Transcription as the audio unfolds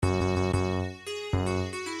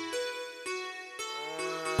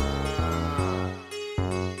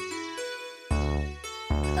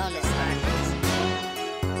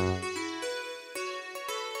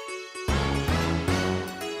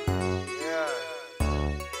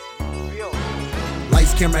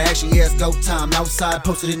camera, action, yeah, it's go time. Outside,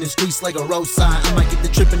 posted in the streets like a road sign. I might get the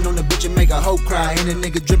trippin' on the bitch and make a hoe cry. And a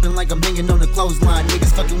nigga drippin' like I'm hanging on the clothesline.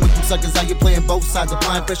 Niggas fucking with them suckers, how you playing both sides.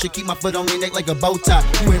 Applying pressure, keep my foot on their neck like a bow tie.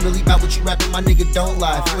 You ain't really about what you rapping, my nigga, don't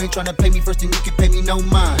lie. If you ain't tryna pay me first, then you can pay me no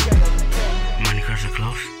mind. Money cars are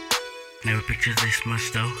close, never pictured this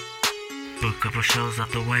much though. Book a couple shows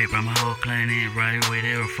out the way, brought my whole clan in, riding with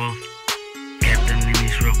Aerofoes. Kept them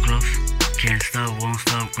enemies real close, can't stop, won't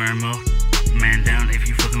stop, grandma. Man down if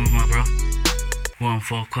you fucking with my bro.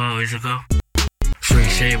 1-4 call is a go. Free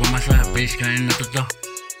shade with my side, bitch cutting up the door.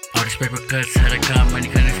 All these paper cuts, had a cop, money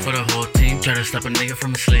cutting for the whole team. Try to stop a nigga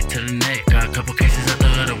from a slit to the neck. Got a couple cases at the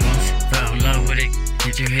other ones. Fell in love with it,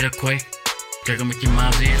 did you hit a quake? Dragon Mickey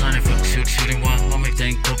Mouse, he's on it, fuck shooting one homie,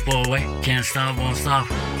 think couple away. Can't stop, won't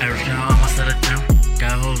stop. Average count almost out of town.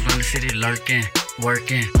 Got hoes run the city, lurking,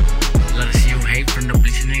 working. Let us see you hate from the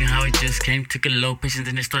bleaching nigga, how it just came. Took a low patience,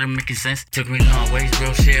 then it started making sense. Took me long ways,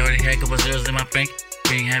 real shit, already had a couple zeros in my bank.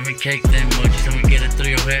 Been having cake, then emojis, tell me get it through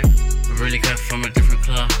your head. Really cut from a different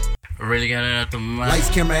cloth. Really got it out the mind. Lights,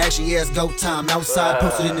 camera, action, yeah, it's go time. Outside,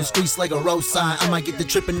 posted in the streets like a road sign. I might get the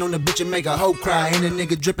trippin' on the bitch and make a hoe cry. And a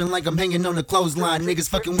nigga drippin' like I'm hanging on the clothesline. Niggas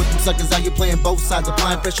fucking with them suckers, how you playing both sides.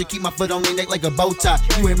 Applying pressure, keep my foot on their neck like a bow tie.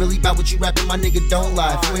 You ain't really about what you rapping, my nigga, don't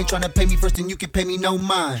lie. If you ain't tryna pay me first, then you can pay me no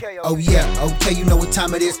mind. Oh yeah, okay, you know what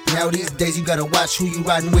time it is. Now these days you gotta watch who you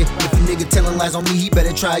riding with. If a nigga telling lies on me, he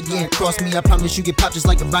better try again. Cross me, I promise you get popped just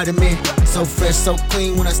like a vitamin. So fresh, so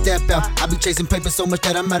clean when I step out. I be chasing paper so much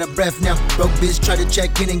that I'm out of breath now. Broke bitch try to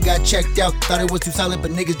check in and got checked out. Thought it was too solid,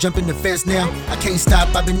 but niggas jumping the fence now. I can't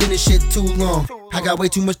stop, I've been in this shit too long. I got way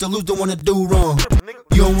too much to lose, don't wanna do wrong.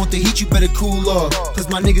 You don't want the heat, you better cool off. Cause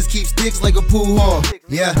my niggas keep sticks like a pool hall.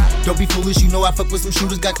 Yeah, don't be foolish, you know I fuck with some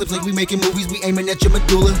shooters. Got clips like we making movies, we aiming at your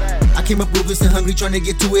medulla. I came up ruthless and hungry, trying to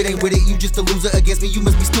get to it. Ain't with it, you just a loser. Against me, you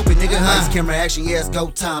must be stupid, nigga. Lights, camera, action, yeah, it's go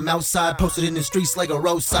time. Outside, posted in the streets like a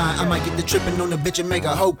road sign. I might get the trippin' on the bitch and make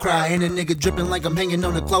a hoe cry. And a nigga drippin' like I'm hanging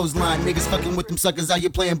on the clothesline. Niggas fucking with them suckers, how you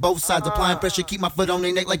playing both sides. Applying pressure, keep my foot on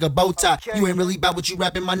their neck like a bow tie. You ain't really about what you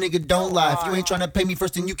rapping, my nigga, don't lie. If you ain't tryna pay me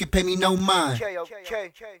first, then you can pay me no mind.